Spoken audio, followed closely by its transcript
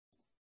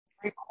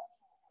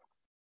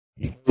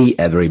Hey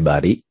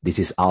everybody, this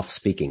is Alf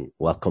speaking.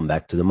 Welcome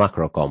back to the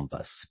Macro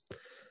Compass.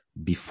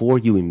 Before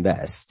you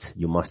invest,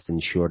 you must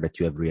ensure that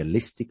you have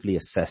realistically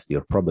assessed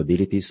your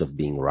probabilities of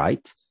being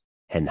right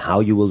and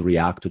how you will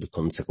react to the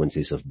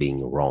consequences of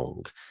being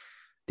wrong.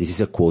 This is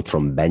a quote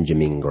from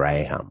Benjamin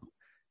Graham,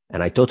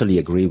 and I totally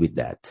agree with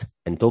that.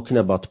 And talking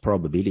about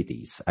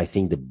probabilities, I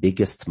think the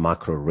biggest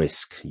macro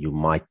risk you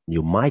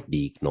might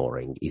be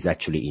ignoring is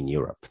actually in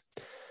Europe.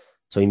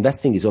 So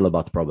investing is all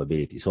about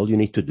probabilities. All you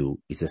need to do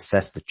is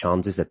assess the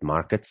chances that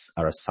markets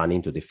are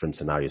assigning to different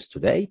scenarios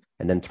today,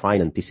 and then try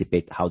and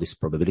anticipate how this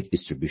probability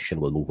distribution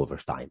will move over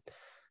time.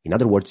 In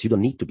other words, you don't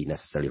need to be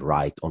necessarily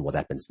right on what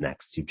happens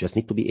next. You just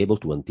need to be able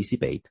to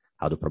anticipate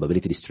how the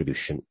probability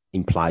distribution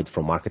implied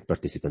from market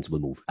participants will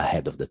move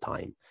ahead of the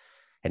time.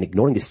 And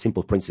ignoring this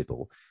simple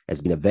principle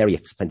has been a very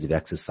expensive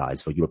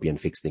exercise for European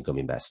fixed income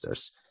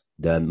investors.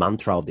 The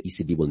mantra of the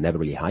ECB will never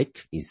really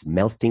hike is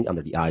melting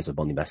under the eyes of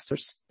bond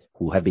investors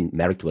who have been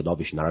married to a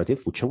dovish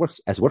narrative, which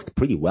has worked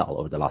pretty well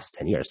over the last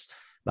 10 years,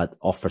 but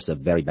offers a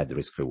very bad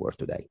risk reward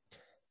today.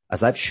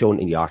 As I've shown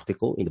in the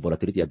article in the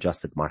volatility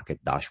adjusted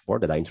market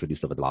dashboard that I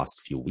introduced over the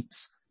last few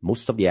weeks,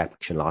 most of the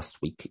action last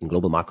week in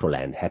global macro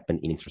land happened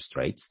in interest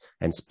rates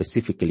and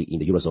specifically in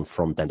the Eurozone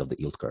front end of the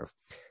yield curve.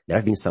 There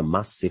have been some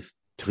massive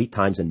 3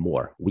 times and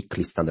more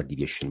weekly standard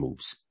deviation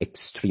moves,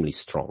 extremely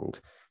strong.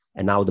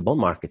 And now the bond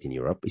market in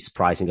Europe is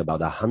pricing about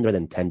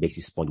 110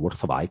 basis point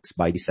worth of hikes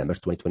by December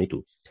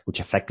 2022, which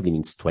effectively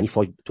means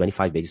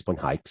 25 basis point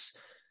hikes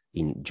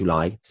in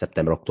July,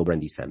 September, October,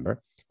 and December,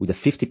 with a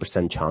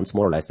 50% chance,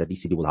 more or less, that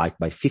ECB will hike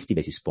by 50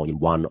 basis point in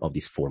one of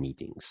these 4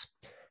 meetings.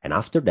 And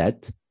after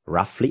that,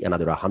 roughly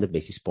another 100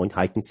 basis point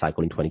hiking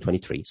cycle in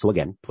 2023. So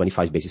again,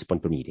 25 basis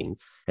point per meeting.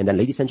 And then,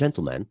 ladies and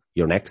gentlemen,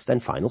 your next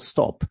and final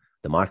stop,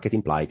 the market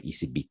implied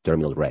ECB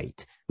terminal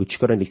rate, which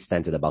currently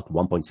stands at about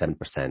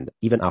 1.7%,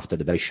 even after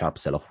the very sharp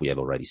sell-off we have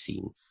already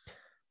seen.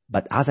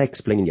 But as I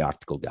explained in the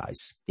article,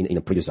 guys, in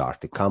a previous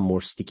article, become more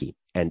sticky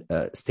and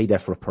stay there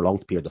for a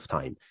prolonged period of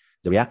time.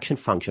 The reaction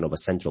function of a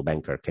central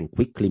banker can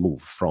quickly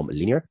move from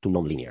linear to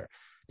non-linear.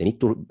 They need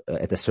to,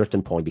 at a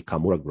certain point,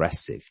 become more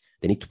aggressive.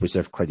 They need to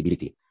preserve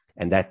credibility,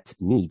 and that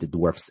need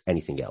dwarfs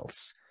anything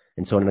else.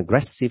 And so an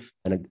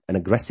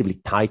aggressively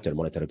tighter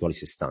monetary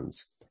policy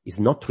stance is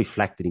not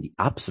reflected in the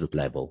absolute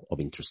level of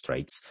interest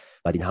rates,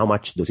 but in how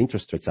much those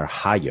interest rates are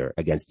higher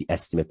against the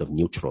estimate of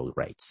neutral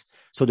rates.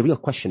 So the real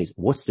question is,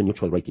 what's the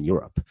neutral rate in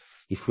Europe?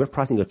 If we're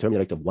pricing a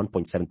terminal rate of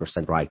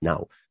 1.7% right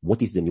now,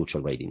 what is the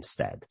neutral rate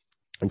instead?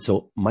 And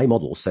so my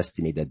models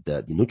estimate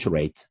that the neutral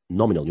rate,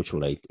 nominal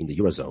neutral rate in the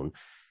Eurozone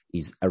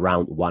is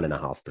around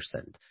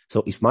 1.5%.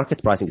 So if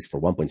market pricing is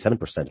for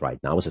 1.7% right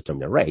now as a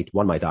terminal rate,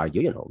 one might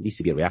argue, the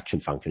ECB reaction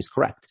function is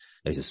correct.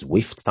 There is a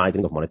swift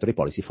tightening of monetary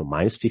policy from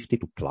 -50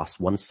 to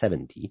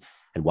 +170,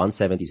 and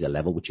 170 is a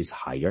level which is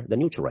higher than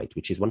neutral rate,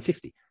 which is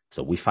 150.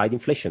 So we fight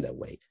inflation that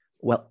way.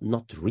 Well,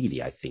 not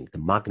really, I think. The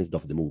magnitude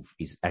of the move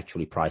is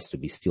actually priced to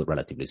be still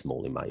relatively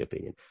small, in my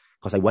opinion.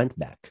 Because I went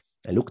back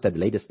and looked at the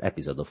latest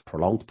episode of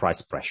prolonged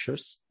price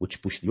pressures,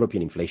 which pushed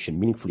European inflation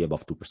meaningfully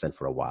above 2%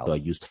 for a while. So I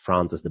used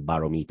France as the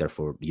barometer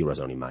for the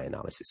Eurozone in my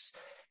analysis.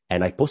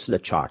 And I posted a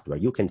chart where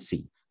you can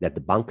see that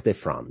the Banque de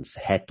France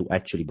had to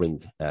actually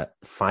bring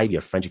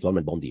 5-year French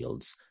government bond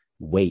yields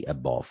way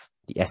above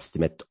the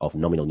estimate of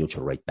nominal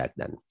neutral rate back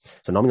then.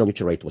 So nominal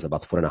neutral rate was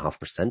about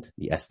 4.5%,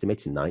 the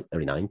estimates in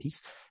early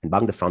 90s, and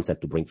Banque de France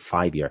had to bring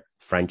 5-year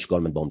French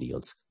government bond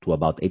yields to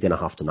about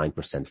 8.5% to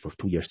 9% for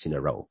 2 years in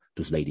a row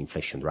to slay the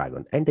inflation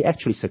dragon. And they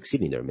actually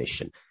succeeded in their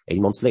mission.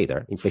 8 months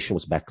later, inflation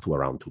was back to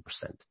around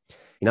 2%.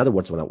 In other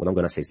words, what I'm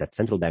going to say is that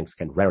central banks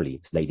can rarely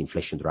slay the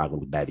inflation dragon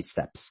with baby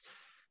steps.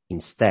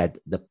 Instead,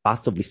 the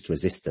path of least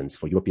resistance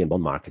for European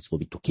bond markets will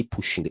be to keep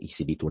pushing the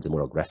ECB towards a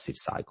more aggressive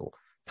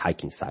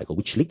hiking cycle,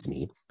 which leads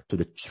me to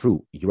the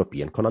true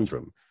European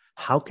conundrum.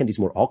 How can this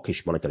more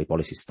hawkish monetary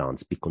policy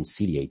stance be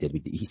conciliated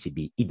with the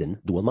ECB hidden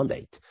dual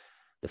mandate?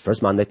 The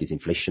first mandate is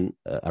inflation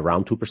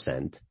around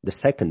 2%. The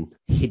second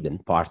hidden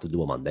part of the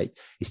dual mandate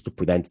is to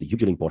prevent the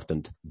hugely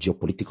important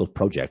geopolitical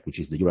project, which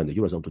is the Euro and the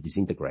Eurozone, to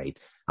disintegrate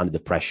under the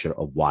pressure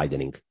of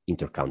widening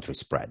inter-country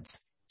spreads.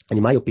 And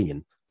in my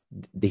opinion,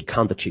 they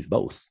can't achieve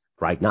both.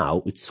 Right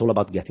now, it's all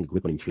about getting a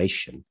grip on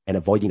inflation and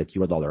avoiding that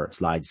euro-dollar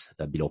slides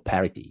below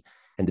parity.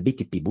 And the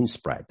BTP Bund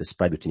spread, the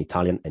spread between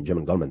Italian and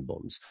German government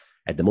bonds,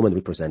 at the moment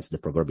represents the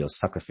proverbial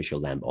sacrificial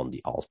lamb on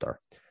the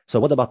altar. So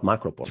what about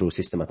macro? Through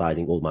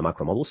systematizing all my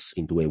macro models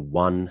into a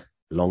one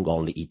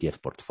long-only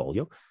ETF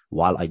portfolio.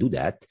 While I do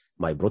that,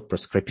 my broad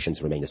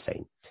prescriptions remain the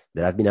same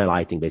that I've been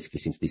highlighting basically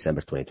since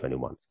December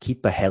 2021.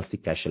 Keep a healthy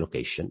cash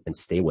allocation and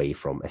stay away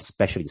from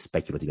especially the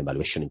speculative and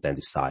valuation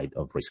intensive side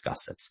of risk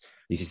assets.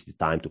 This is the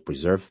time to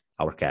preserve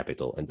our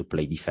capital and to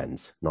play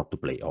defense, not to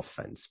play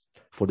offense.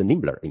 For the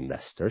nimbler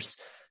investors,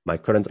 my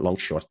current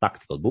long-short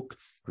tactical book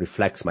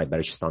reflects my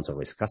bearish stance on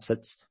risk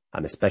assets.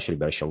 I'm especially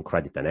bearish on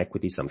credit and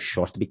equities. I'm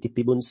short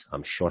BTP bonds,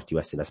 I'm short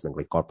US investment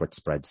grade corporate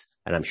spreads,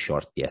 and I'm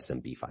short the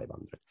S&P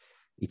 500.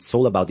 It's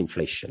all about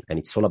inflation, and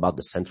it's all about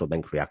the central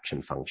bank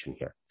reaction function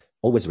here.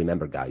 Always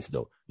remember, guys,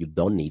 though, you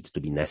don't need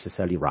to be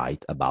necessarily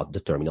right about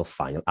the terminal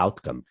final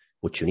outcome.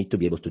 What you need to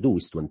be able to do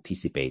is to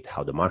anticipate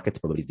how the market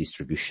probability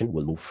distribution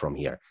will move from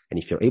here. And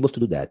if you're able to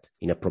do that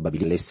in a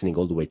probability listening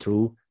all the way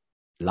through,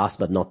 last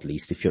but not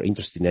least, if you're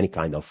interested in any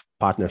kind of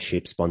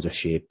partnership,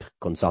 sponsorship,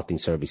 consulting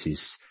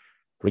services,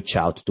 reach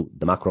out to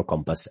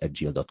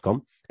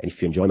themacrocompass@gmail.com. And if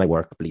you enjoy my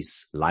work,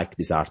 please like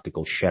this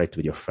article, share it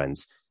with your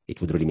friends. It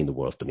would really mean the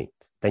world to me.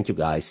 Thank you,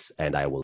 guys, and I will